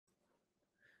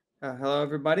Hello,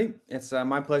 everybody. It's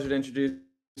my pleasure to introduce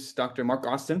Dr. Mark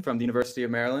Austin from the University of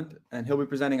Maryland, and he'll be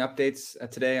presenting updates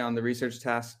today on the research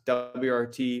task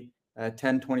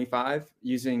WRT-1025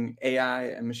 using AI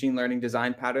and machine learning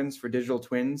design patterns for digital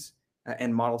twins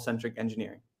and model-centric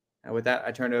engineering. With that,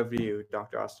 I turn it over to you,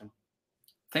 Dr. Austin.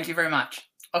 Thank you very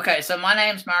much. Okay, so my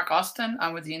name's Mark Austin.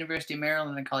 I'm with the University of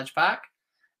Maryland in College Park,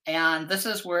 and this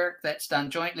is work that's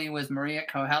done jointly with Maria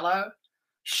Coelho.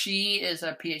 She is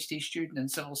a PhD student in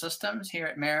civil systems here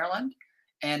at Maryland,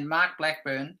 and Mark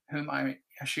Blackburn, whom I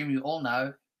assume you all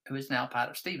know, who is now part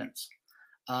of Stevens.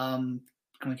 Can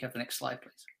we have the next slide,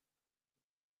 please?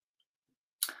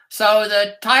 So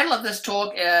the title of this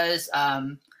talk is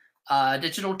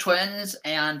Digital Twins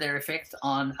and Their Effect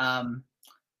on oh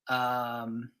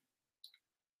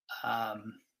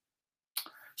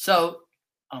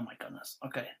my goodness.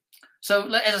 Okay.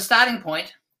 So as a starting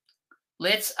point,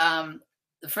 let's,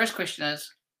 the first question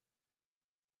is,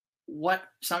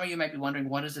 some of you may be wondering,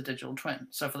 what is a digital twin?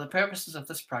 So for the purposes of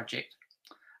this project,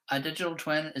 a digital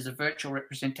twin is a virtual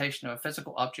representation of a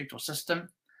physical object or system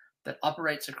that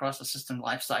operates across a system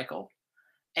life cycle.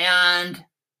 And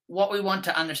what we want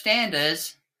to understand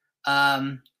is,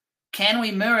 can we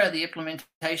mirror the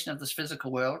implementation of this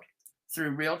physical world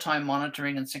through real-time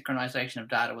monitoring and synchronization of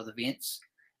data with events,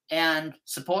 and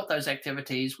support those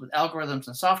activities with algorithms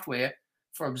and software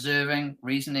for observing,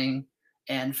 reasoning,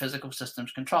 and physical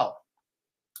systems control?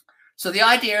 So the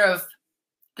idea of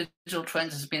digital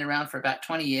twins has been around for about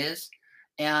 20 years,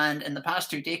 and in the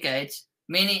past 2 decades,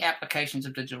 many applications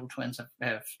of digital twins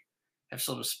have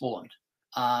sort of spawned.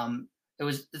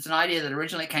 It's an idea that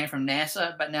originally came from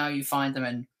NASA, but now you find them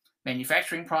in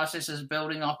manufacturing processes,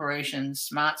 building operations,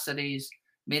 smart cities,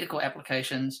 medical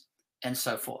applications, and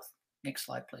so forth. Next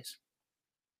slide, please.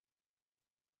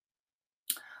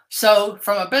 So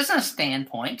from a business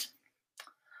standpoint,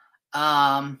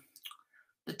 the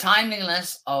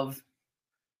timeliness of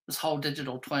this whole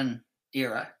digital twin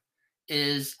era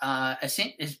is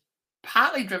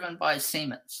partly driven by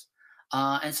Siemens.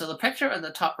 And so the picture at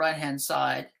the top right-hand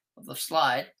side of the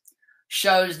slide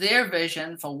shows their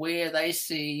vision for where they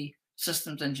see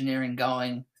systems engineering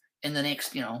going in the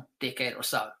next, decade or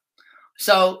so.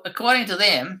 So according to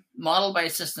them,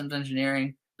 model-based systems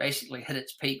engineering basically hit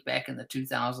its peak back in the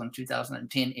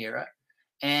 2010 era.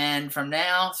 And from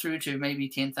now through to maybe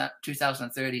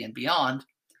 2030 and beyond,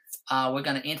 we're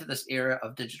going to enter this era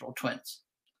of digital twins.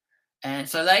 And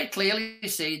so they clearly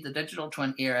see the digital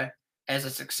twin era as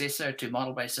a successor to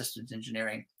model-based systems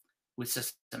engineering with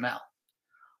SysML.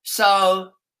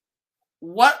 So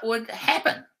what would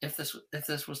happen if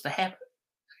this was to happen?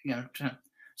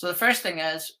 So the first thing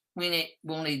is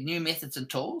we'll need new methods and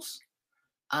tools.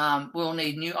 We'll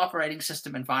need new operating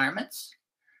system environments.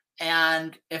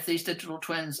 And if these digital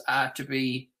twins are to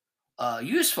be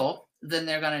useful, then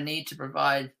they're going to need to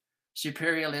provide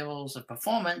superior levels of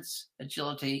performance,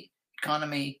 agility,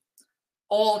 economy,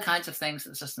 all kinds of things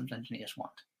that systems engineers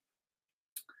want.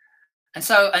 And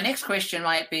so a next question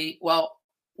might be, well,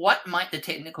 what might the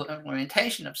technical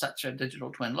implementation of such a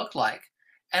digital twin look like?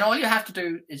 And all you have to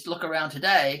do is look around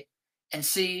today and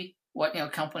see what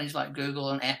companies like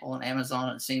Google and Apple and Amazon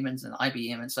and Siemens and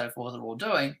IBM and so forth are all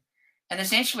doing. And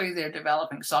essentially, they're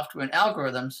developing software and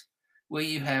algorithms where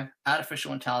you have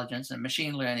artificial intelligence and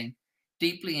machine learning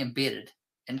deeply embedded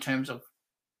in terms of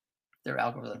their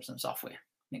algorithms and software.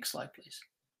 Next slide, please.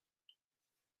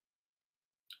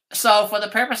 So for the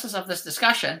purposes of this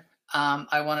discussion,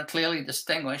 I want to clearly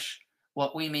distinguish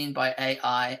what we mean by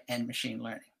AI and machine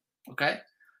learning. Okay,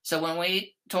 so when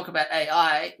we talk about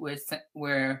AI,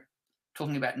 we're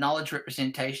talking about knowledge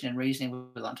representation and reasoning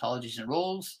with ontologies and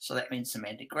rules. So that means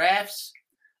semantic graphs,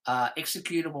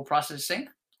 executable processing,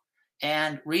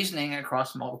 and reasoning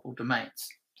across multiple domains.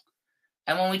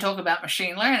 And when we talk about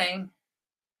machine learning,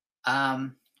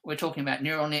 we're talking about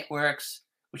neural networks,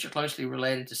 which are closely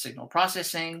related to signal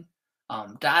processing,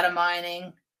 data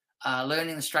mining,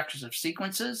 learning the structures of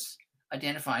sequences,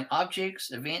 identifying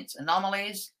objects, events,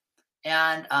 anomalies,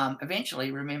 and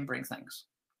eventually remembering things.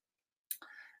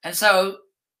 And so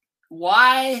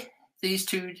why these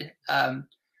two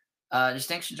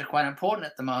distinctions are quite important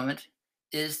at the moment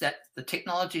is that the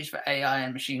technologies for AI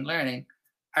and machine learning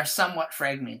are somewhat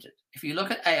fragmented. If you look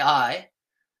at AI,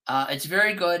 it's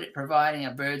very good at providing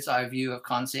a bird's eye view of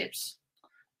concepts,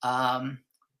 and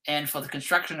for the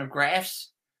construction of graphs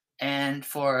and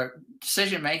for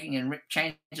decision making and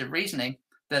change of reasoning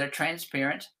that are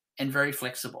transparent and very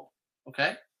flexible.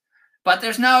 Okay, but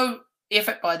there's no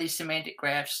effort by these semantic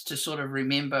graphs to sort of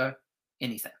remember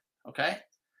anything. Okay,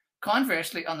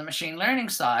 conversely, on the machine learning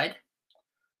side,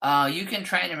 you can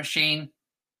train a machine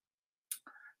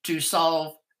to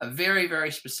solve a very,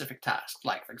 very specific task.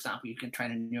 Like, for example, you can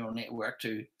train a neural network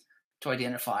to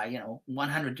identify,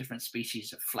 100 different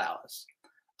species of flowers.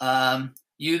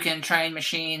 You can train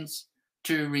machines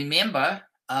to remember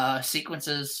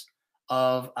sequences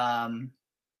of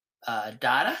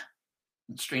data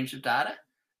and streams of data,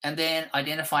 and then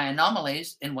identify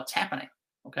anomalies in what's happening.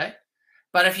 Okay,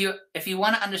 but if you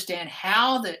want to understand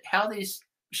how these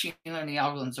machine learning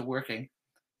algorithms are working,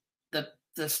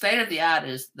 the state of the art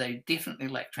is they definitely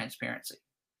lack transparency.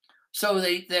 So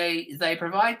they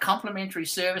provide complementary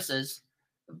services,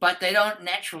 but they don't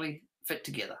naturally fit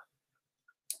together.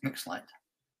 Next slide,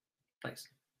 please.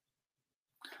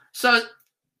 So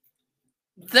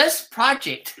this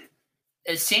project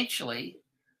essentially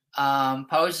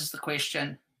poses the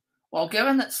question, well,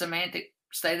 given that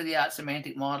state-of-the-art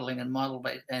semantic modeling and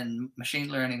model-based and machine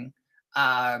learning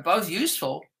are both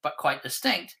useful but quite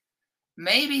distinct,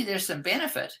 maybe there's some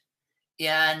benefit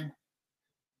in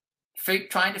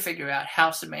trying to figure out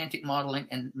how semantic modeling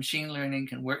and machine learning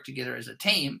can work together as a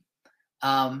team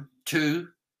to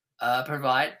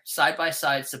provide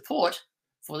side-by-side support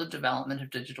for the development of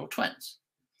digital twins.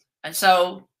 And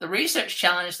so the research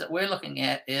challenge that we're looking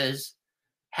at is,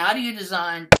 how do you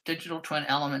design digital twin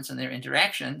elements and their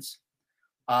interactions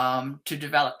to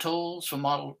develop tools for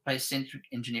model-based centric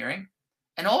engineering,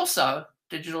 and also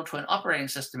digital twin operating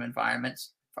system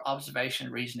environments for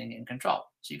observation, reasoning, and control.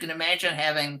 So you can imagine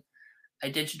having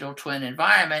a digital twin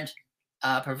environment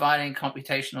providing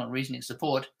computational and reasoning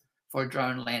support for a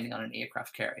drone landing on an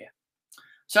aircraft carrier.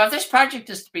 So if this project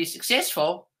is to be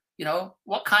successful,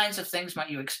 what kinds of things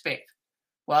might you expect?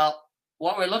 Well,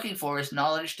 what we're looking for is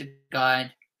knowledge to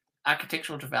guide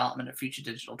architectural development of future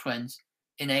digital twins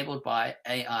enabled by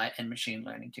AI and machine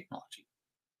learning technology.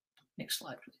 Next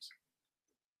slide, please.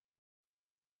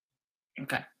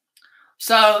 Okay.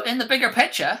 So in the bigger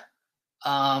picture,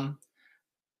 on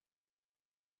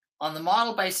the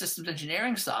model-based systems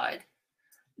engineering side,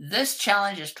 this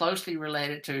challenge is closely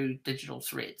related to digital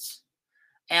threads.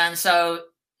 And so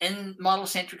in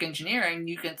model-centric engineering,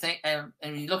 you can think, and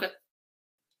you look at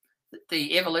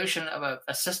the evolution of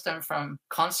a system from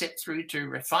concept through to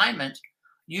refinement,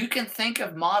 you can think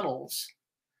of models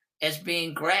as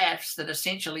being graphs that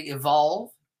essentially evolve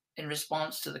in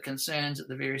response to the concerns at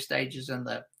the various stages in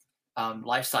the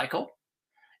life cycle.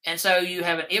 And so you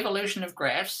have an evolution of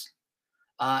graphs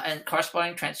and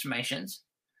corresponding transformations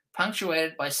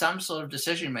punctuated by some sort of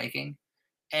decision-making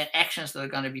and actions that are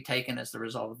going to be taken as the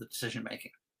result of the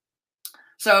decision-making.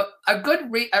 So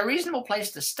a reasonable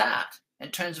place to start in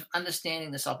terms of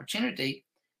understanding this opportunity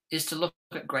is to look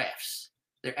at graphs,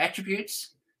 their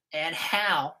attributes, and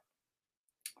how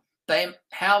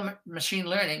machine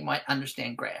learning might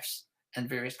understand graphs and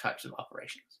various types of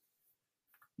operations.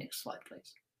 Next slide,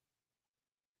 please.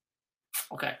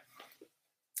 Okay.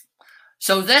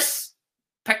 So this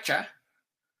picture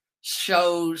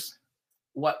shows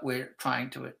what we're trying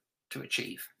to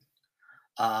achieve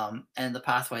and the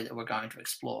pathway that we're going to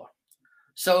explore.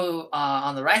 So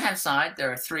on the right-hand side,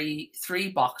 there are three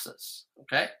boxes,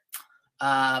 okay?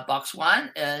 Box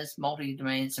 1 is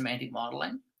multi-domain semantic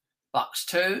modeling. Box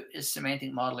 2 is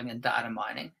semantic modeling and data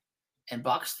mining. And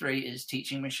box 3 is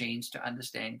teaching machines to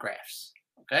understand graphs,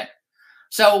 okay?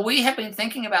 So we have been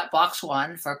thinking about box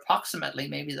 1 for approximately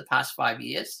maybe the past 5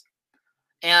 years.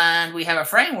 And we have a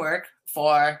framework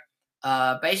for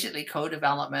basically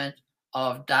co-development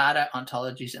of data,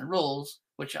 ontologies, and rules,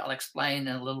 which I'll explain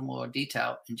in a little more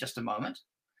detail in just a moment.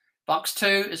 Box 2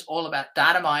 is all about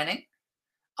data mining,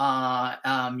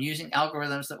 using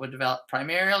algorithms that were developed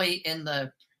primarily in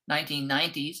the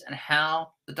 1990s and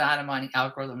how the data mining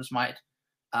algorithms might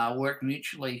work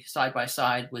mutually side by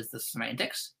side with the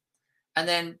semantics. And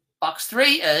then box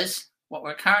 3 is what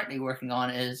we're currently working on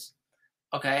is,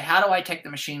 okay, how do I take the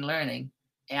machine learning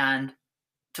and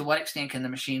to what extent can the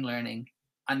machine learning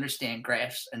understand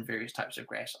graphs and various types of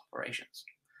graphs operations?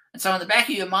 And so in the back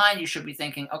of your mind, you should be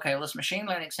thinking, okay, well, this machine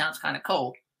learning sounds kind of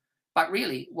cool, but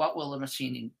really, what will the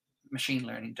machine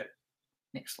learning do?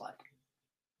 Next slide.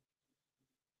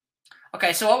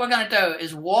 Okay, so what we're going to do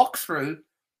is walk through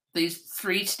these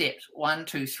 3 steps, 1,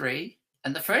 2, 3.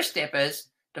 And the first step is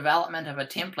development of a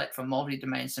template for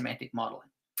multi-domain semantic modeling.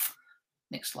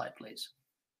 Next slide, please.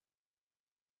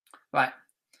 Right.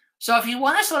 So if you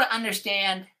want to sort of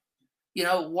understand,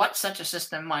 what such a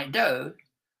system might do,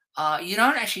 you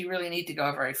don't actually really need to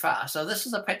go very far. So this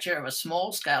is a picture of a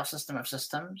small scale system of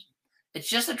systems. It's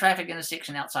just a traffic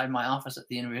intersection outside my office at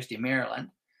the University of Maryland.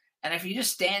 And if you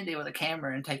just stand there with a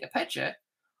camera and take a picture,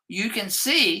 you can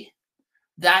see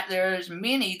that there's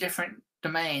many different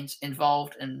domains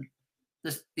involved in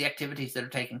the activities that are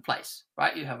taking place,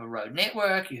 right? You have a road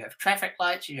network, you have traffic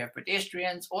lights, you have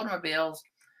pedestrians, automobiles,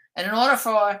 and in order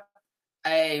for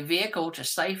a vehicle to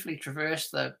safely traverse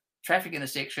the traffic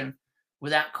intersection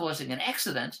without causing an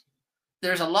accident,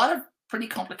 there's a lot of pretty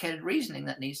complicated reasoning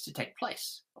that needs to take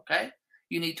place, okay?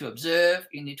 You need to observe,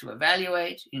 you need to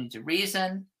evaluate, you need to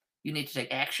reason, you need to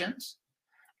take actions.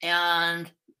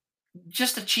 And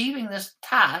just achieving this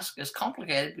task is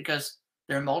complicated because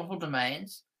there are multiple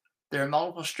domains, there are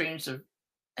multiple streams of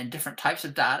and different types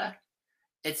of data.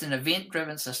 It's an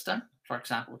event-driven system, for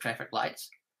example, traffic lights.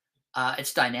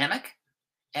 It's dynamic,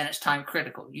 and it's time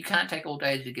critical. You can't take all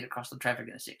day to get across the traffic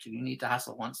intersection. You need to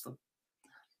hustle once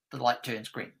the light turns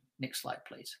green. Next slide,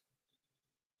 please.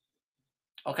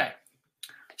 Okay,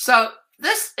 so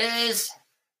this is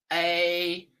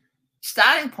a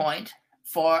starting point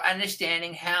for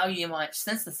understanding how you might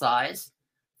synthesize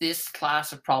this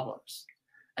class of problems.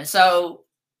 And so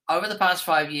over the past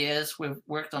 5 years, we've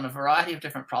worked on a variety of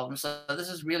different problems. So this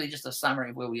is really just a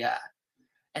summary of where we are.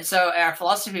 And so our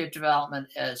philosophy of development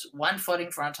is one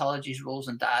footing for ontologies, rules,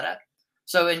 and data.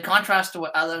 So in contrast to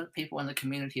what other people in the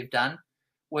community have done,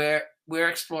 we're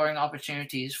exploring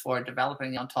opportunities for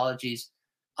developing the ontologies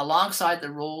alongside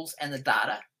the rules and the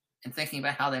data and thinking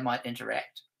about how they might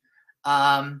interact.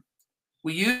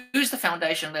 We use the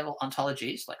foundation level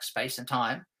ontologies like space and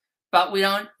time, but we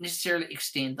don't necessarily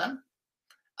extend them.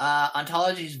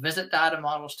 Ontologies visit data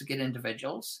models to get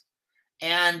individuals.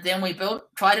 And then we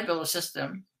try to build a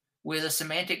system where the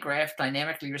semantic graph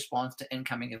dynamically responds to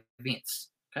incoming events.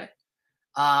 Okay.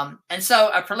 And so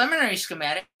a preliminary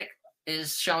schematic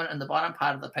is shown in the bottom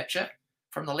part of the picture.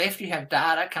 From the left, you have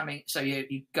data coming. So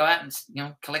you go out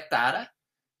and collect data,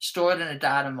 store it in a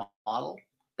data model.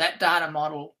 That data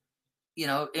model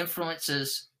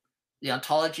influences the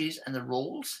ontologies and the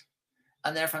rules.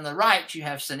 And then from the right, you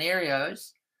have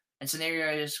scenarios, and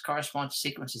scenarios correspond to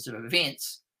sequences of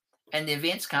events. And the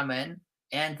events come in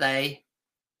and they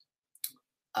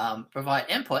provide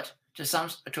input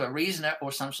to a reasoner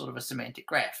or some sort of a semantic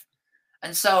graph.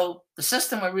 And so the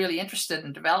system we're really interested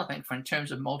in developing in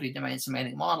terms of multi-domain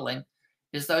semantic modeling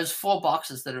is those 4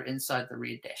 boxes that are inside the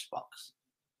red dash box.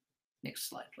 Next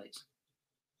slide, please.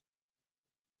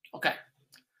 Okay,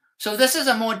 so this is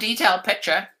a more detailed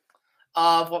picture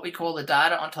of what we call the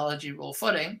data ontology rule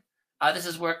footing. This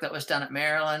is work that was done at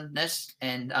Maryland, NIST,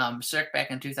 and CERC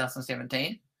back in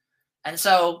 2017. And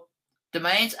so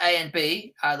domains A and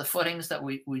B are the footings that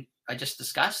I just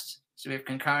discussed. So we have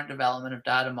concurrent development of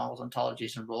data models,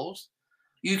 ontologies, and rules.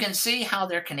 You can see how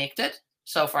they're connected.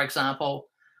 So for example,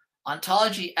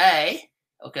 ontology A,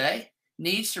 okay,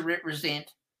 needs to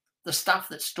represent the stuff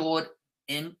that's stored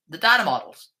in the data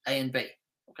models, A and B,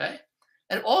 okay?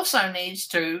 It also needs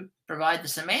to provide the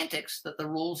semantics that the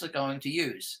rules are going to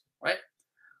use, right?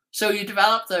 So you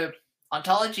develop the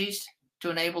ontologies to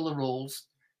enable the rules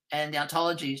and the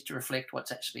ontologies to reflect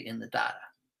what's actually in the data.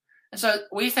 And so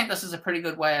we think this is a pretty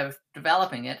good way of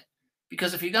developing it,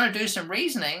 because if you're going to do some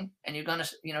reasoning and you're going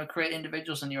to create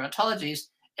individuals in your ontologies,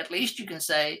 at least you can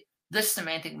say this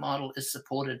semantic model is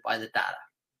supported by the data.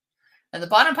 And the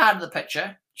bottom part of the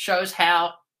picture shows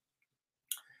how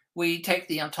we take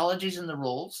the ontologies and the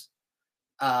rules,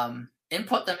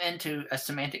 input them into a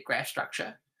semantic graph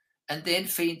structure, and then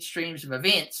feed streams of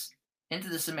events into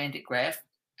the semantic graph,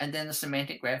 and then the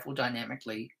semantic graph will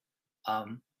dynamically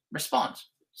respond.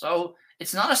 So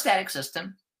it's not a static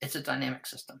system, it's a dynamic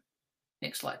system.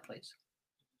 Next slide, please.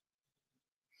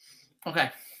 Okay,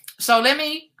 so let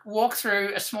me walk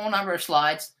through a small number of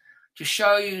slides to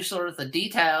show you sort of the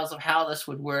details of how this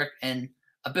would work in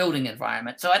a building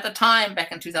environment. So at the time,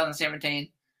 back in 2017,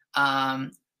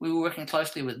 we were working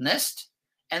closely with NIST,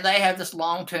 and they have this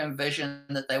long-term vision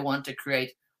that they want to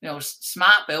create,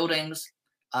 smart buildings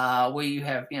where you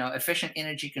have, efficient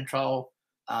energy control,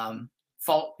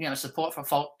 support for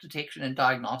fault detection and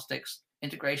diagnostics,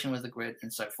 integration with the grid,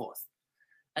 and so forth.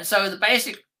 And so the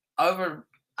basic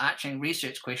overarching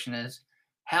research question is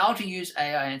how to use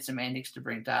AI and semantics to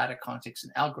bring data, context,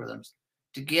 and algorithms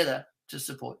together to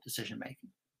support decision-making.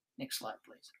 Next slide,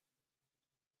 please.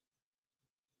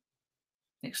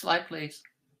 Next slide, please.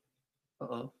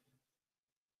 Uh-oh.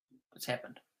 What's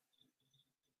happened?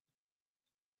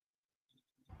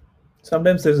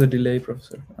 Sometimes there's a delay,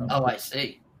 Professor. Oh, I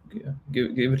see. Yeah,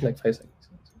 give it like 5 seconds.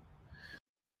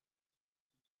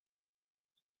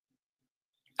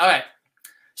 All right.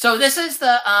 So this is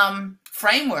the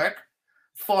framework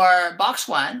for box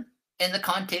 1 in the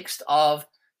context of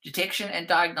detection and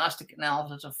diagnostic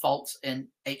analysis of faults in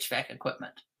HVAC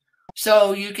equipment.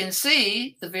 So you can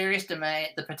see the various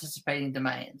the participating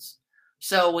domains.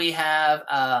 So we have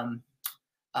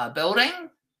a building,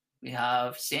 we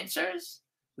have sensors,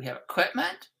 we have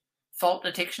equipment, fault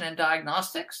detection and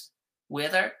diagnostics,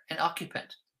 weather, and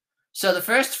occupant. So the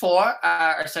first four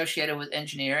are associated with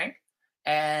engineering,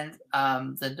 and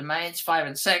the domains 5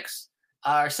 and 6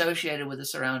 are associated with the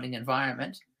surrounding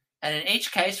environment. And in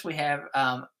each case, we have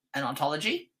an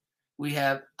ontology, we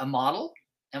have a model,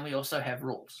 and we also have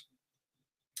rules.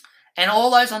 And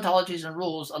all those ontologies and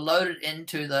rules are loaded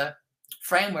into the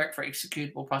framework for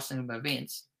executable processing of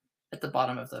events at the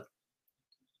bottom of the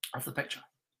picture.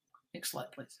 Next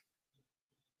slide, please.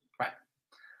 Right.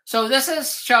 So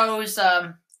this shows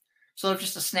sort of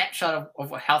just a snapshot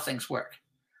of how things work.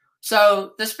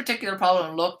 So this particular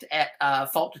problem looked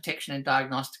at fault detection and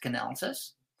diagnostic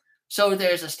analysis. So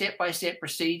there's a step-by-step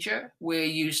procedure where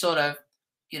you sort of,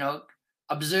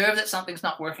 observe that something's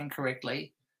not working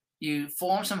correctly. You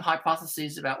form some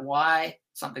hypotheses about why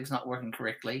something's not working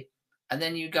correctly, and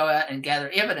then you go out and gather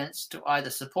evidence to either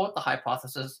support the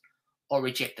hypothesis or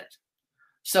reject it.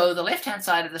 So the left-hand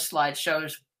side of the slide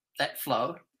shows that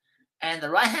flow, and the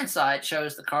right-hand side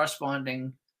shows the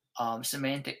corresponding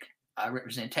semantic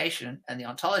representation and the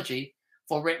ontology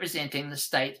for representing the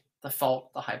state, the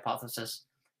fault, the hypothesis,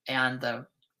 and the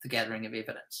gathering of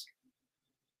evidence.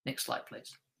 Next slide,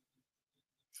 please.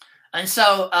 And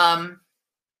so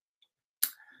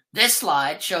this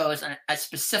slide shows a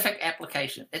specific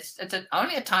application. It's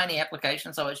only a tiny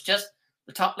application, so it's just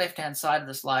the top left-hand side of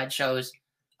the slide shows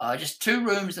just 2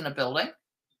 rooms in a building.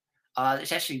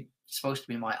 It's actually supposed to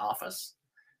be my office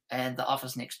and the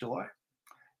office next door.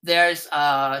 There's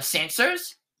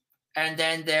sensors, and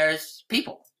then there's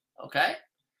people. Okay,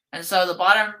 and so the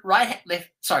bottom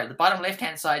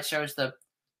left-hand side shows the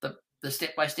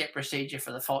step-by-step procedure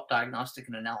for the fault diagnostic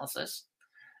and analysis.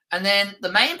 And then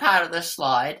the main part of this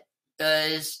slide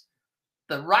is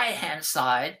the right-hand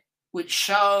side, which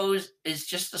is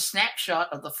just a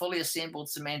snapshot of the fully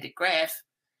assembled semantic graph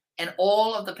and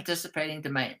all of the participating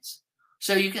domains.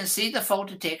 So you can see the fault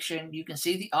detection, you can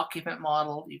see the occupant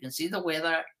model, you can see the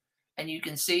weather, and you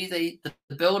can see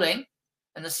the building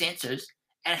and the sensors,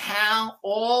 and how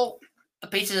all the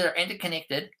pieces are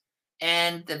interconnected,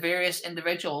 and the various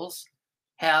individuals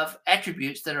have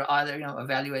attributes that are either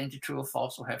evaluating to true or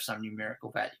false, or have some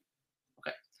numerical value.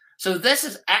 Okay, so this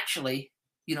is actually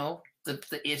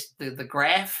the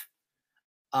graph,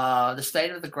 the state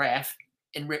of the graph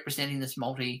in representing this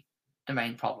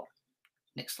multi-domain problem.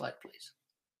 Next slide, please.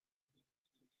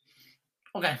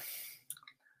 Okay,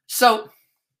 so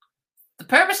the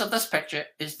purpose of this picture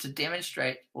is to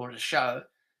demonstrate or to show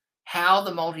how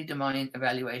the multi-domain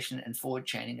evaluation and forward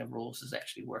chaining of rules is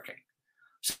actually working.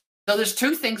 So there's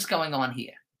 2 things going on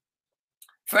here.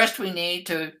 First, we need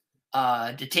to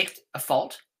detect a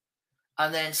fault,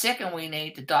 and then second, we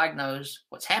need to diagnose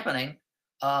what's happening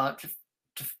to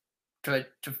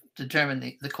determine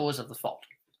the cause of the fault.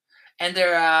 And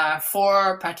there are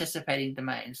 4 participating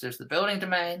domains. There's the building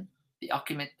domain, the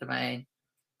occupant domain,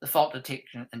 the fault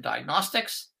detection and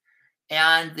diagnostics,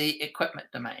 and the equipment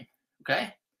domain.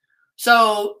 Okay,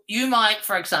 so you might,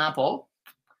 for example,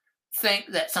 think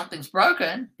that something's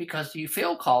broken because you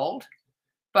feel cold,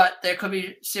 but there could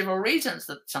be several reasons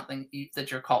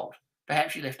that you're cold.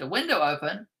 Perhaps you left a window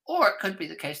open, or it could be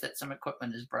the case that some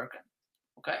equipment is broken.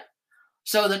 Okay,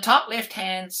 so the top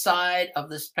left-hand side of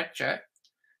this picture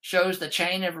shows the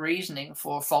chain of reasoning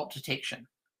for fault detection,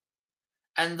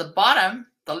 and the bottom,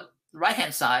 the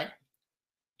right-hand side,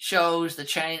 shows the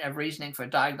chain of reasoning for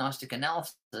diagnostic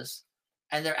analysis,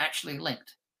 and they're actually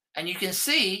linked. And you can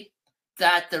see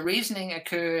that the reasoning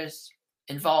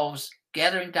involves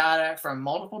gathering data from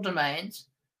multiple domains,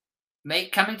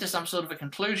 coming to some sort of a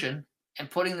conclusion, and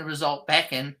putting the result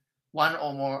back in one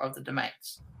or more of the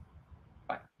domains.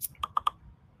 Right.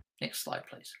 Next slide,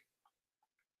 please.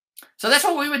 So that's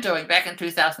what we were doing back in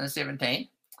 2017.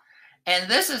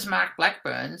 And this is Mark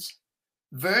Blackburn's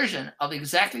version of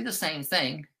exactly the same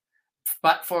thing,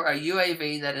 but for a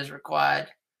UAV that is required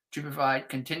to provide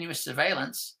continuous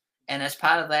surveillance. And as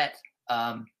part of that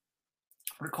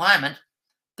requirement,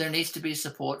 there needs to be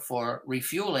support for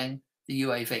refueling the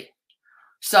UAV.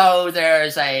 So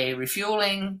there's a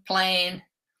refueling plane,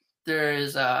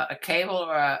 there's a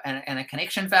cable and a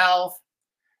connection valve.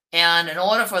 And in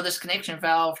order for this connection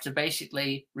valve to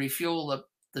basically refuel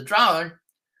the drone,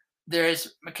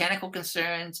 there's mechanical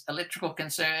concerns, electrical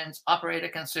concerns, operator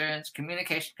concerns,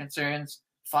 communication concerns,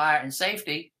 fire and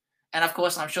safety. And of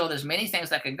course, I'm sure there's many things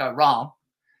that can go wrong.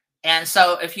 And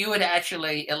so if you were to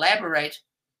actually elaborate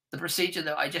the procedure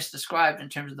that I just described in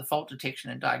terms of the fault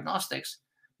detection and diagnostics,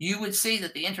 you would see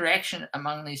that the interaction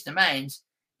among these domains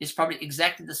is probably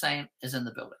exactly the same as in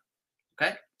the building.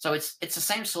 Okay, so it's the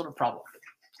same sort of problem.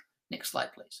 Next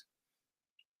slide, please.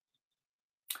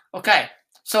 Okay,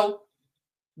 so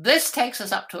this takes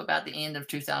us up to about the end of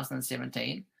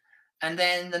 2017. And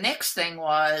then the next thing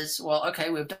was, well, okay,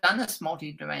 we've done this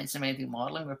multi-domain semantic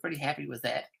modeling. We're pretty happy with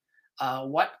that.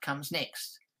 What comes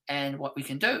next? And what we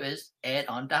can do is add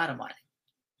on data mining.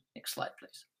 Next slide,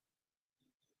 please.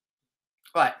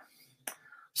 Right.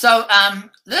 So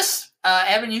this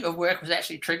avenue of work was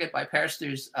actually triggered by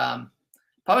Paristu's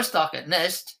postdoc at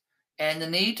NIST and the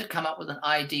need to come up with an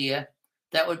idea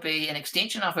that would be an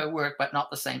extension of her work, but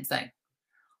not the same thing.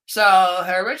 So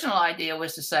her original idea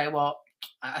was to say, well,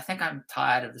 I think I'm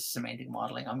tired of this semantic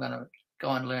modeling. I'm going to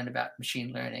go and learn about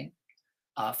machine learning,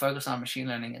 focus on machine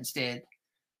learning instead.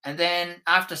 And then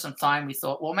after some time, we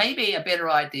thought, well, maybe a better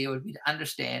idea would be to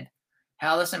understand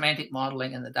how the semantic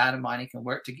modeling and the data mining can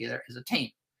work together as a team.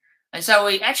 And so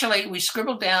we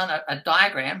scribbled down a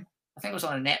diagram, I think it was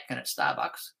on a napkin at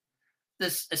Starbucks,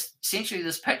 this essentially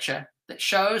this picture that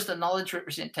shows the knowledge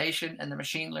representation and the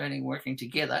machine learning working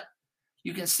together.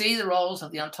 You can see the roles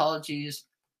of the ontologies,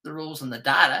 the rules, and the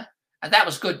data. And that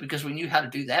was good because we knew how to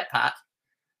do that part.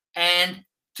 And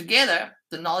together,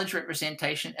 the knowledge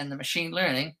representation and the machine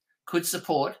learning could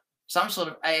support some sort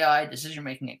of AI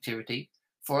decision-making activity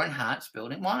for enhanced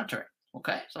building monitoring.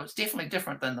 Okay, so it's definitely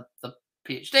different than the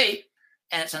PhD,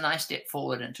 and it's a nice step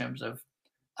forward in terms of,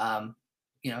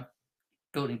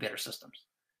 building better systems.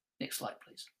 Next slide,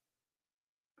 please.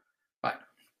 Right.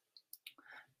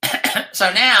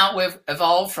 So now we've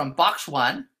evolved from box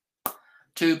 1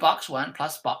 to box 1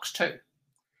 plus box 2.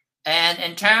 And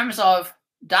in terms of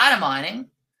data mining,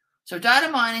 so data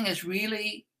mining is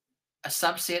really a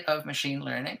subset of machine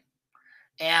learning.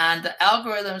 And the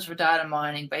algorithms for data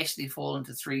mining basically fall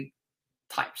into 3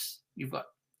 types. You've got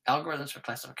algorithms for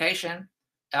classification,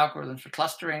 algorithms for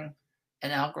clustering,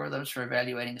 and algorithms for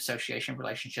evaluating association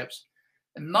relationships.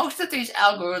 And most of these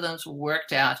algorithms were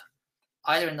worked out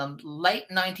either in the late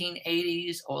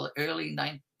 1980s or the early in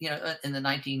the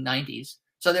 1990s.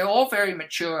 So they're all very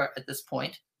mature at this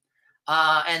point.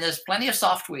 And there's plenty of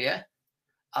software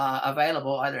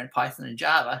available either in Python and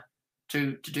Java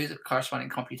to do the corresponding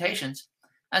computations.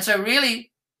 And so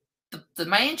really the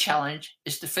main challenge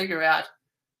is to figure out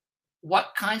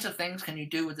what kinds of things can you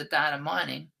do with the data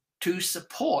mining to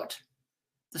support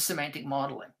the semantic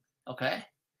modeling, okay?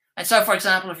 And so, for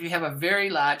example, if you have a very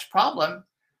large problem,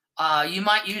 you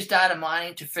might use data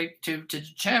mining to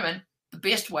determine the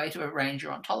best way to arrange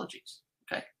your ontologies,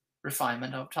 okay?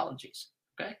 Refinement of ontologies,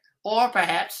 okay? Or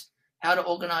perhaps how to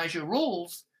organize your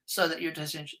rules so that your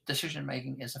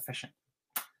decision-making is efficient.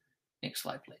 Next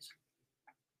slide, please.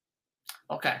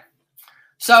 Okay.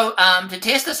 So to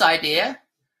test this idea,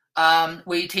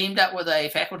 we teamed up with a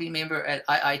faculty member at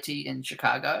IIT in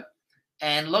Chicago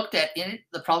and looked at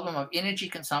the problem of energy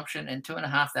consumption in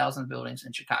 2,500 buildings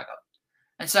in Chicago.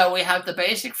 And so we have the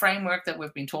basic framework that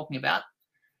we've been talking about.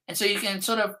 And so you can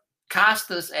sort of cast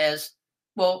this as,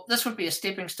 well, this would be a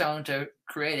stepping stone to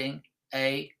creating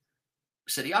a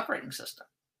city operating system,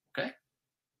 okay?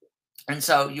 And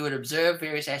so you would observe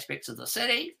various aspects of the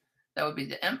city. That would be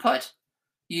the input.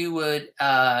 You would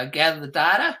gather the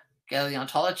data, gather the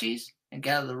ontologies, and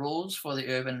gather the rules for the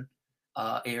urban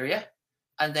area.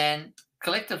 And then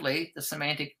collectively, the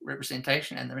semantic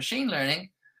representation and the machine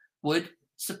learning would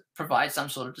provide some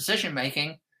sort of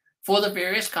decision-making for the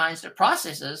various kinds of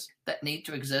processes that need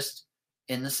to exist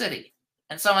in the city.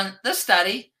 And so in this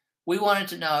study, we wanted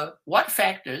to know what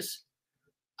factors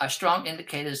are strong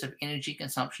indicators of energy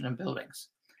consumption in buildings.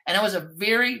 And it was a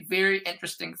very, very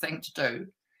interesting thing to do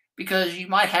because you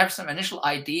might have some initial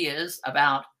ideas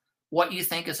about what you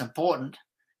think is important,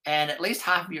 and at least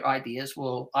half of your ideas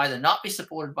will either not be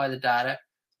supported by the data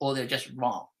or they're just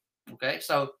wrong. Okay,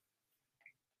 so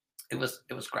it was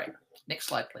great. Next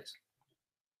slide, please.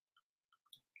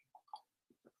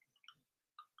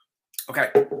 Okay,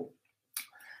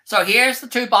 so here's the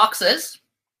 2 boxes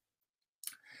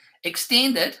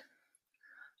extended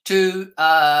to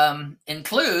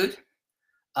include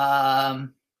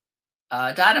data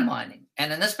mining.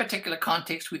 And in this particular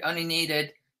context, we only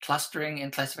needed clustering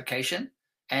and classification,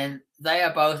 and they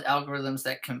are both algorithms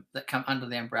that come under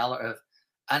the umbrella of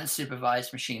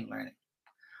unsupervised machine learning.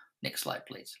 Next slide,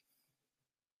 please.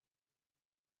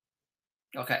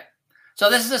 Okay, so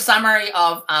this is a summary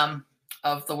of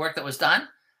the work that was done.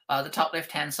 The top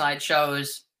left-hand side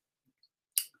shows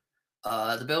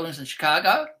the buildings in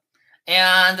Chicago,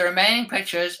 and the remaining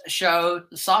pictures show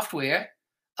the software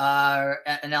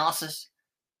analysis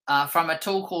from a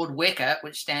tool called WECA,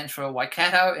 which stands for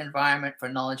Waikato Environment for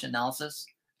Knowledge Analysis.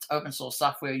 It's open source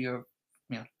software. You're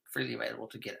freely available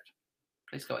to get it.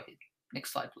 Please go ahead.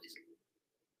 Next slide, please.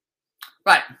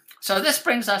 Right. So this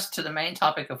brings us to the main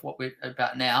topic of what we're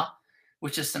about now,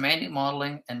 which is semantic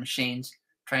modeling and machines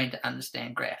trained to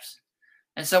understand graphs.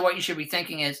 And so what you should be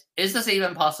thinking is this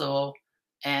even possible?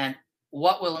 And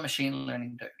what will the machine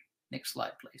learning do? Next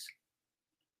slide, please.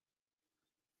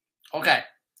 Okay,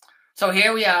 so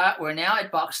here we are. We're now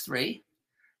at box 3.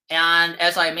 And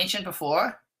as I mentioned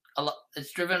before,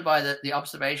 it's driven by the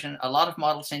observation. A lot of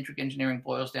model-centric engineering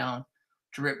boils down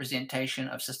to representation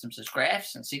of systems as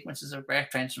graphs and sequences of graph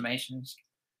transformations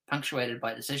punctuated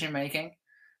by decision making.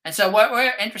 And so what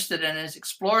we're interested in is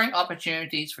exploring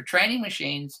opportunities for training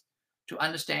machines to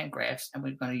understand graphs, and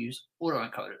we're going to use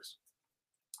autoencoders.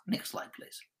 Next slide,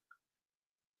 please.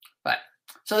 Right.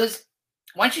 So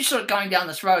once you start going down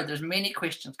this road, there's many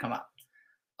questions come up.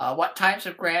 What types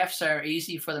of graphs are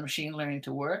easy for the machine learning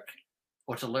to work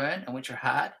or to learn, and which are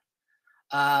hard?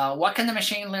 What can the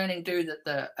machine learning do that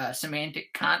the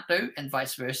semantic can't do, and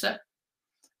vice versa?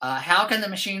 How can the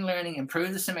machine learning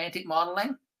improve the semantic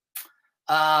modeling?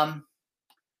 How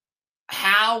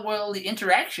will the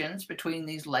interactions between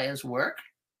these layers work?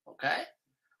 Okay.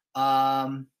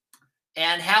 And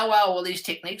how well will these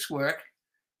techniques work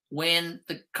when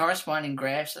the corresponding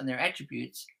graphs and their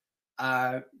attributes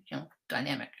are,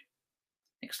 dynamic?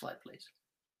 Next slide, please.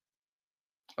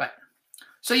 Right.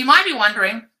 So you might be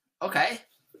wondering, okay,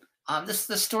 this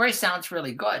story sounds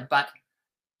really good, but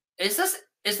is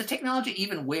the technology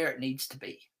even where it needs to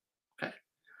be? Okay.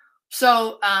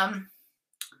 So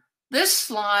this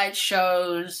slide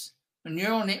shows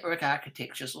neural network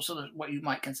architectures, or sort of what you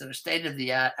might consider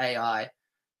state-of-the-art AI,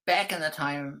 back in the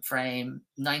time frame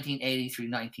 1980 through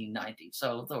 1990.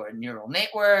 So there were neural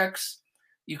networks.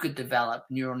 You could develop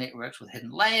neural networks with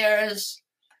hidden layers.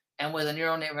 And with a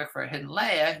neural network for a hidden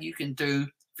layer, you can do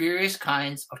various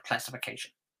kinds of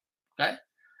classification. Okay?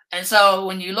 And so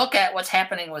when you look at what's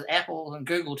happening with Apple and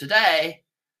Google today,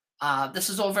 this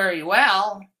is all very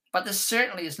well, but this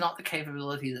certainly is not the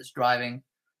capability that's driving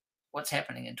what's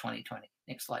happening in 2020.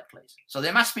 Next slide, please. So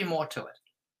there must be more to it.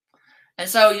 And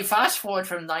so you fast forward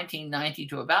from 1990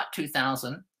 to about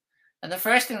 2000, and the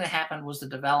first thing that happened was the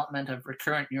development of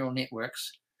recurrent neural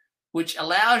networks, which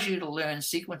allows you to learn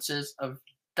sequences of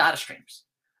data streams.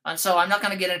 And so I'm not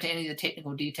going to get into any of the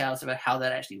technical details about how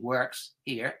that actually works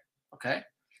here, okay?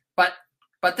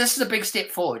 But this is a big step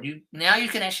forward. Now you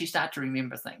can actually start to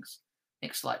remember things.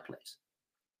 Next slide, please.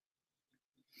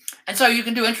 And so you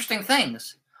can do interesting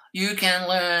things. You can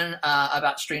learn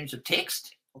about streams of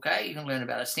text, okay? You can learn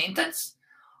about a sentence,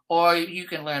 or you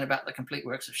can learn about the complete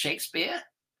works of Shakespeare.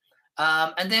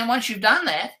 And then once you've done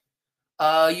that,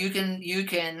 you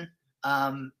can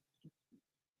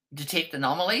detect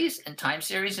anomalies in time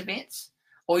series events,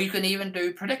 or you can even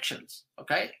do predictions,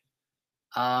 okay,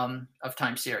 of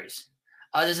time series.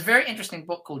 There's a very interesting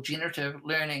book called Generative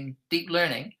Learning, Deep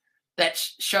Learning, that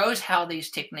shows how these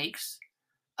techniques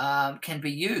can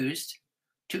be used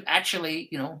to actually,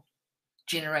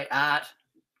 generate art,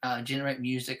 generate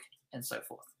music, and so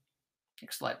forth.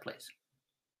 Next slide, please.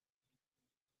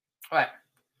 All right.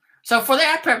 So for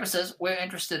our purposes, we're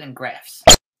interested in graphs.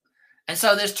 And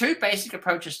so there's two basic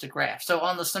approaches to graphs. So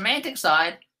on the semantic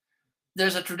side,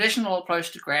 there's a traditional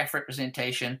approach to graph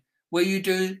representation where you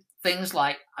do things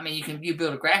like, you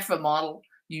build a graph of a model,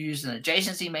 you use an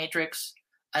adjacency matrix,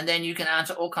 and then you can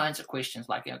answer all kinds of questions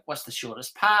like, what's the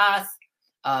shortest path?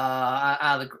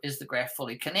 Is the graph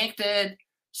fully connected?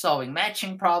 Solving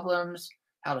matching problems,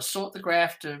 how to sort the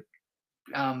graph to,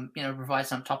 provide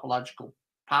some topological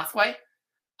pathway.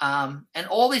 And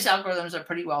all these algorithms are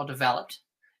pretty well developed,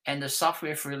 and there's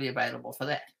software freely available for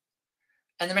that.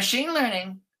 And the machine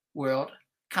learning world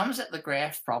comes at the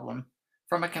graph problem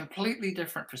from a completely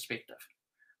different perspective.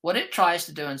 What it tries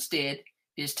to do instead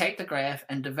is take the graph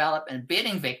and develop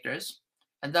embedding vectors,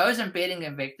 and those embedding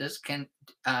vectors can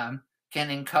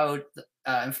encode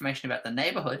information about the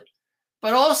neighborhood,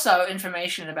 but also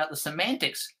information about the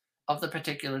semantics of the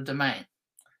particular domain.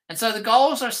 And so the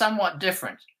goals are somewhat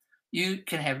different. You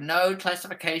can have node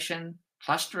classification,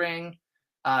 clustering,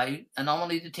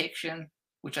 anomaly detection,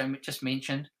 which I just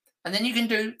mentioned, and then you can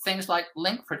do things like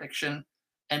link prediction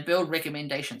and build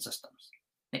recommendation systems.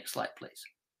 Next slide, please.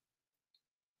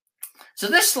 So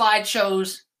this slide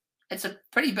shows, it's a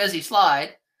pretty busy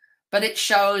slide, but it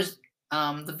shows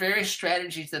the various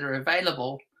strategies that are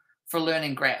available for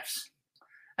learning graphs.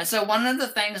 And so one of the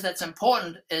things that's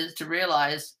important is to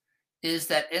realize is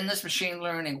that in this machine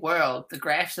learning world, the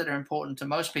graphs that are important to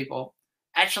most people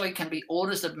actually can be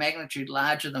orders of magnitude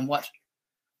larger than what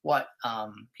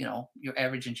your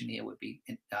average engineer would be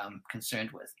concerned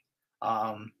with.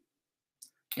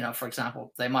 For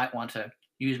example, they might want to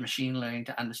use machine learning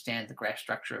to understand the graph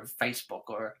structure of Facebook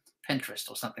or Pinterest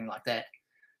or something like that,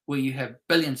 where you have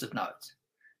billions of nodes.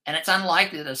 And it's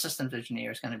unlikely that a systems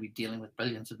engineer is going to be dealing with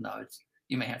billions of nodes.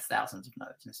 You may have thousands of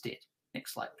nodes instead.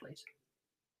 Next slide, please.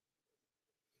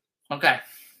 Okay.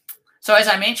 So as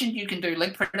I mentioned, you can do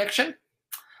link prediction,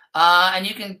 and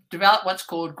you can develop what's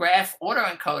called graph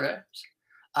autoencoders.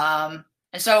 And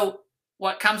so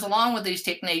what comes along with these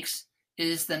techniques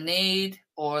is the need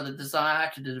or the desire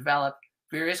to develop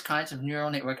various kinds of neural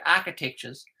network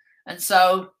architectures. And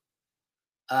so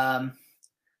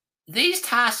these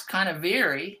tasks kind of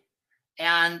vary,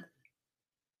 and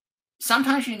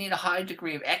sometimes you need a high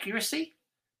degree of accuracy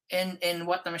in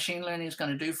what the machine learning is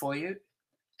going to do for you,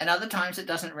 and other times it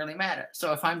doesn't really matter.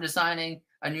 So if I'm designing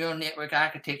a neural network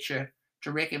architecture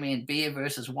to recommend beer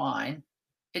versus wine,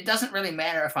 it doesn't really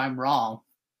matter if I'm wrong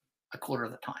a quarter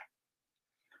of the time.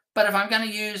 But if I'm going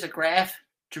to use a graph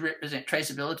to represent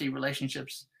traceability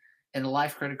relationships in a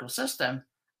life-critical system,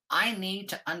 I need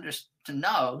to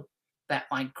know that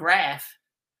my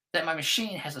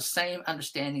machine has the same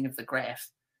understanding of the graph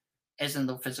as in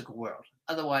the physical world.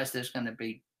 Otherwise, there's going to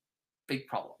be big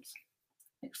problems.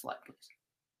 Next slide, please.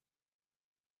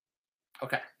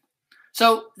 Okay.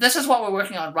 So this is what we're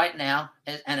working on right now,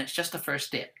 and it's just the first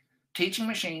step. Teaching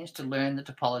machines to learn the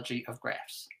topology of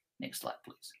graphs. Next slide,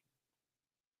 please.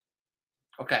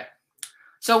 Okay.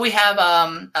 So we have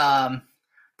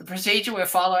the procedure we're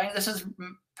following. This is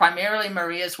primarily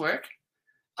Maria's work.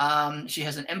 She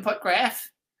has an input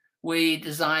graph. We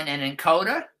design an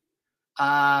encoder,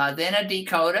 then a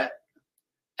decoder,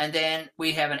 and then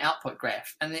we have an output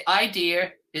graph. And the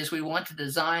idea is we want to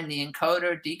design the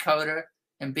encoder-decoder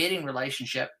embedding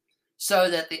relationship so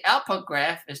that the output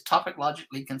graph is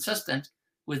topologically consistent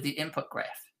with the input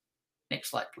graph. Next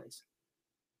slide, please.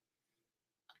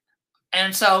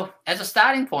 And so as a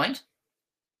starting point,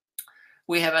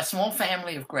 we have a small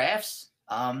family of graphs.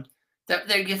 You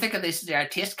think of these as our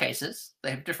test cases.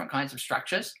 They have different kinds of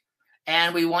structures.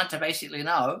 And we want to basically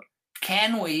know,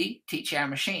 can we teach our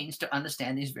machines to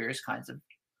understand these various kinds of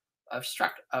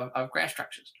graph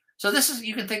structures? So this is,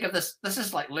 you can think of this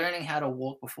is like learning how to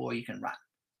walk before you can run.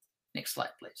 Next slide,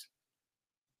 please.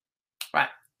 Right.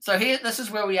 So here, this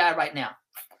is where we are right now.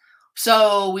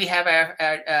 So we have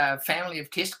our family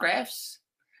of test graphs.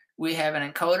 We have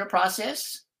an encoder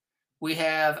process. We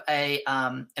have a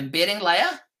embedding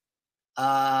layer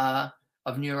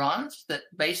of neurons that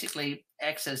basically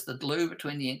acts as the glue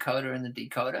between the encoder and the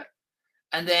decoder.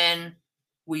 And then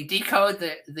we decode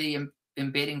the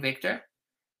embedding vector,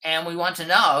 and we want to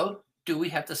know, do we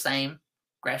have the same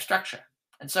graph structure?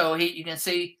 And so here you can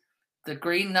see the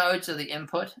green nodes are the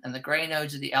input and the gray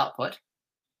nodes are the output.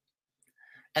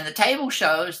 And the table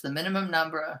shows the minimum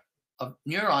number of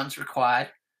neurons required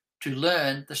to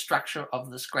learn the structure of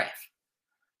this graph.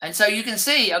 And so you can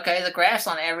see, okay, the graphs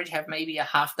on average have maybe a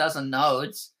half dozen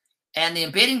nodes, and the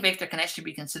embedding vector can actually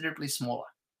be considerably smaller.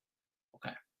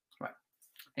 Okay, right.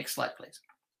 Next slide, please.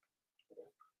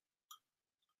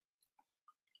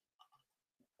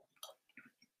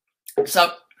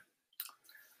 So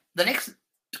the next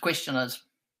question is,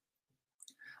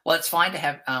 well, it's fine to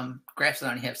have graphs that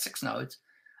only have 6 nodes.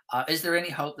 Is there any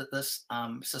hope that this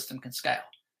system can scale?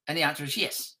 And the answer is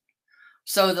yes.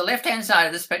 So the left-hand side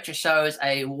of this picture shows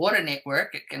a water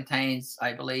network. It contains,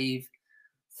 I believe,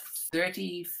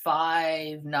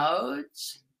 35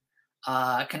 nodes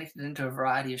connected into a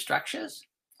variety of structures.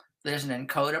 There's an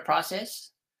encoder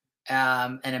process,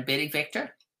 an embedding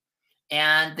vector,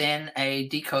 and then a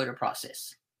decoder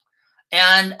process.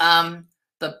 And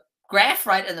the graph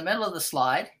right in the middle of the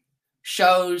slide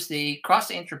shows the cross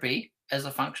entropy as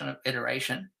a function of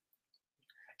iteration.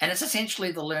 And it's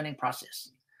essentially the learning process.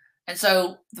 And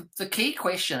so the key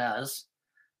question is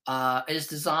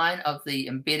design of the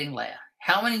embedding layer.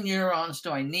 How many neurons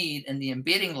do I need in the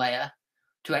embedding layer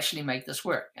to actually make this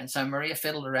work? And so Maria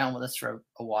fiddled around with this for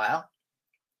a while,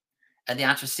 and the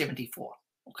answer is 74.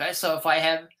 Okay, so if I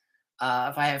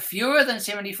have fewer than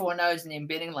 74 nodes in the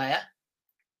embedding layer,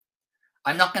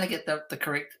 I'm not going to get the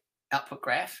correct output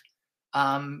graph.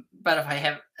 But if I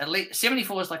have at least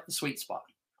 74 is like the sweet spot,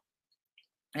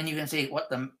 and you can see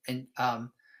what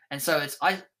and so it's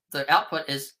the output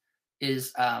is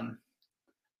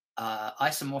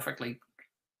isomorphically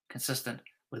consistent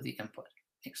with the input.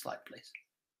 Next slide, please.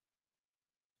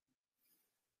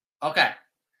 Okay,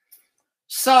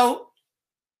 so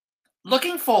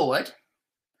looking forward,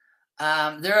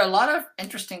 there are a lot of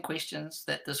interesting questions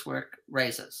that this work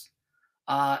raises.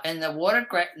 In the water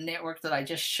network that I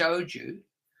just showed you,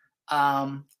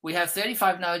 we have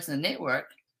 35 nodes in the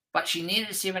network, but she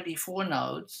needed 74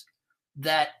 nodes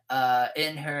that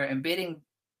in her embedding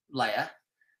layer.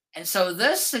 And so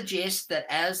this suggests that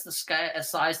as the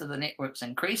size of the networks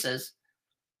increases,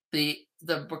 the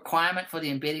the requirement for the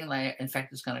embedding layer, in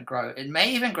fact, is going to grow. It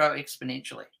may even grow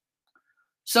exponentially.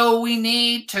 So we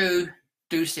need to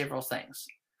do several things.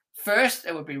 First,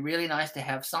 it would be really nice to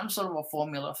have some sort of a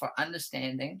formula for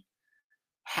understanding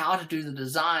how to do the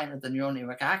design of the neural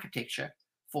network architecture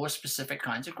for specific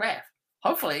kinds of graph.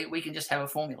 Hopefully, we can just have a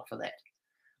formula for that.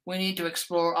 We need to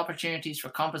explore opportunities for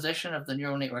composition of the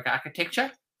neural network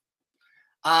architecture,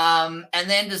 and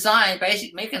then design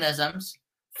basic mechanisms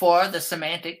for the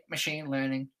semantic machine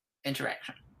learning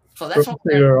interaction. So that's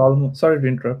Professor, you're almost, sorry to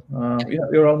interrupt.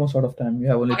 You're almost out of time. You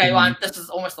have only okay, well, this is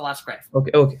almost the last graph.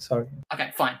 Okay, sorry.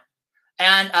 Okay, fine.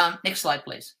 And next slide,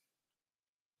 please.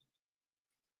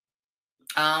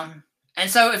 And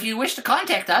so if you wish to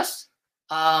contact us,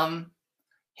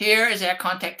 here is our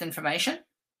contact information,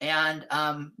 and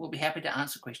we'll be happy to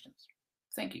answer questions.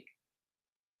 Thank you.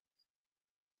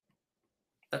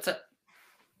 That's it.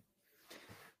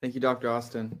 Thank you, Dr.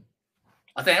 Austin.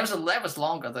 I think that was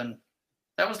longer than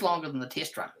the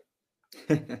test run.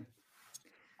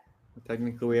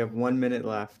 Technically, we have 1 minute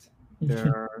left. There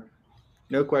are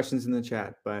no questions in the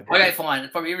chat, but okay, fine.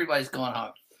 Probably everybody's gone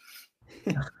home.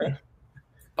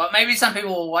 But maybe some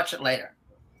people will watch it later.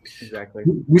 Exactly.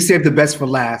 We saved the best for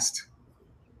last.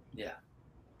 Yeah.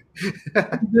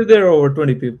 There are over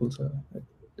 20 people, so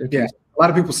yeah, a lot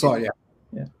of people saw it.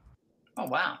 Yeah. Oh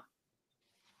wow.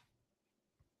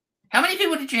 How many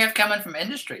people did you have coming from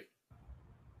industry?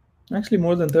 Actually,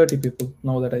 more than 30 people,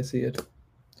 now that I see it.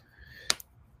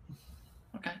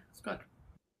 Okay, that's good.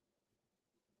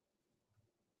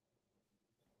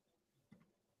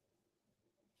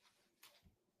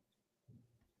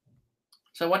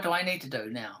 So what do I need to do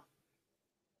now?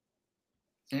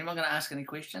 Is anyone going to ask any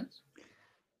questions?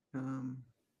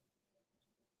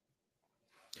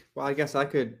 Well, I guess I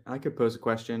could pose a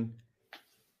question.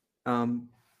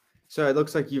 So it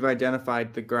looks like you've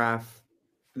identified the graph,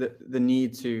 the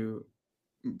need to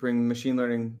bring machine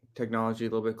learning technology a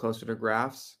little bit closer to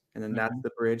graphs, and then that's the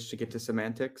bridge to get to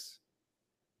semantics.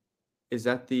 Is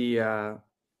that the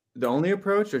only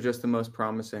approach, or just the most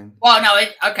promising? Well,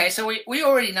 no. Okay, so we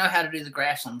already know how to do the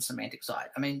graphs on the semantic side.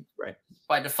 I mean, right,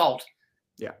 by default.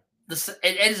 Yeah. The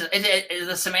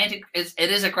semantic it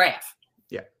is a graph.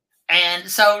 Yeah. And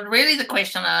so really the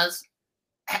question is,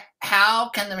 how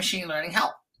can the machine learning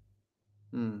help?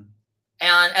 And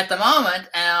at the moment,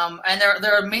 and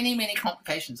there are many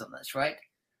complications on this, right?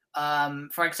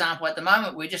 For example, at the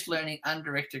moment, we're just learning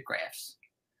undirected graphs.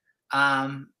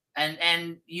 And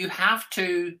you have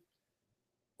to,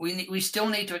 we still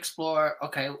need to explore,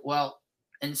 okay, well,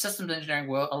 in systems engineering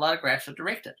world, a lot of graphs are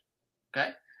directed,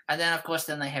 okay? And then, of course,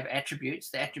 then they have attributes.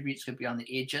 The attributes could be on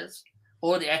the edges,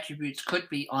 or the attributes could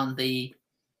be on the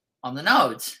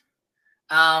nodes.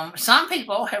 Some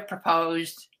people have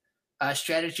proposed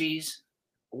strategies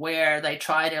where they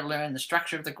try to learn the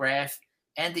structure of the graph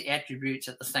and the attributes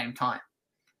at the same time.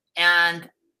 And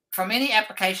for many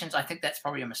applications, I think that's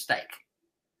probably a mistake,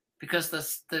 because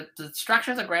the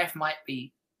structure of the graph might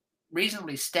be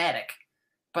reasonably static,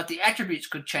 but the attributes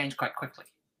could change quite quickly.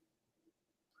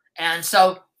 And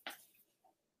so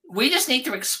we just need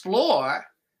to explore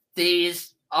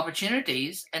these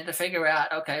opportunities and to figure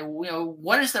out, okay,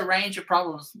 what is the range of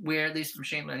problems where this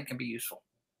machine learning can be useful?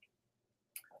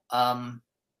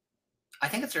 I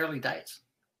think it's early days.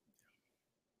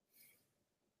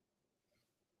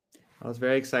 Well, it's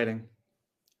very exciting.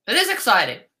 It is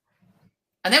exciting.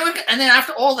 And then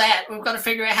after all that, we've got to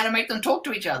figure out how to make them talk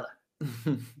to each other.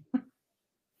 We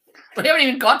haven't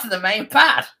even got to the main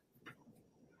part.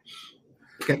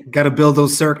 Got to build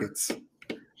those circuits.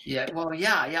 Yeah, well,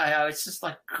 yeah. It's just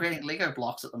like creating Lego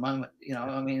blocks at the moment.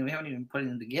 I mean, we haven't even put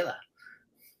them together.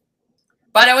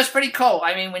 But it was pretty cool.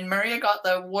 I mean, when Maria got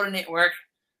the water network,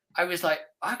 I was like,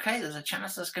 okay, there's a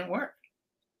chance this can work.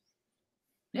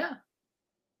 Yeah.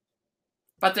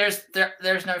 But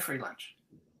there's no free lunch.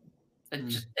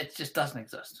 It just doesn't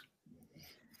exist.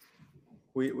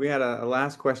 We had a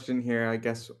last question here, I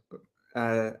guess,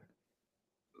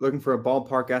 looking for a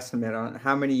ballpark estimate on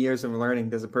how many years of learning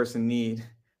does a person need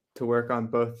to work on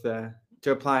both to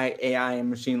apply AI and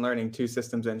machine learning to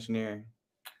systems engineering?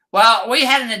 Well, we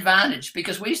had an advantage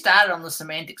because we started on the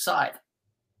semantic side.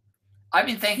 I've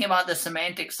been thinking about the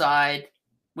semantic side,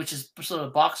 which is sort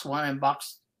of box one and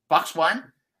box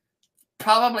one,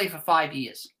 probably for 5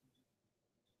 years.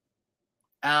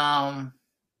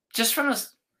 Just from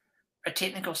a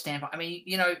technical standpoint, I mean,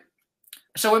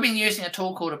 so we've been using a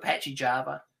tool called Apache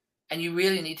Java, and you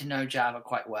really need to know Java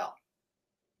quite well,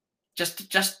 just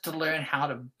to learn how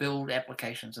to build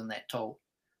applications in that tool.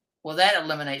 Well, that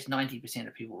eliminates 90%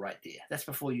 of people right there. That's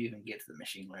before you even get to the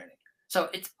machine learning. So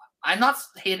I'm not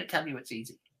here to tell you it's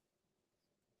easy.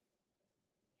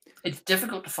 it's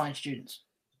difficult to find students.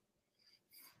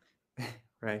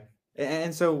 Right.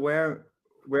 And so where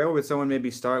would someone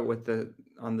maybe start with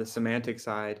on the semantic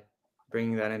side,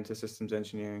 bringing that into systems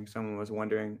engineering? Someone was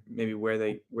wondering maybe where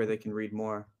they can read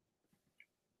more.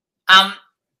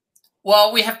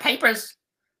 Well, we have papers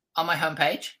on my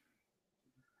homepage.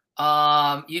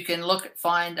 You can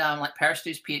find like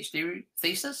Paristu's PhD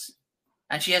thesis,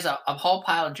 and she has a whole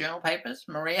pile of journal papers.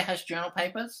 Maria has journal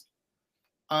papers.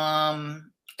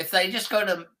 If they just go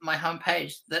to my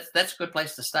homepage, that's a good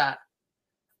place to start.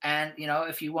 And,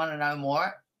 if you want to know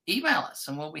more, email us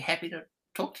and we'll be happy to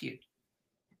talk to you.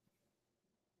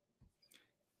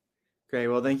 Great.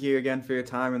 Well, thank you again for your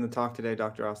time and the talk today,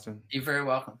 Dr. Austin. You're very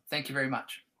welcome. Thank you very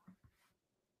much.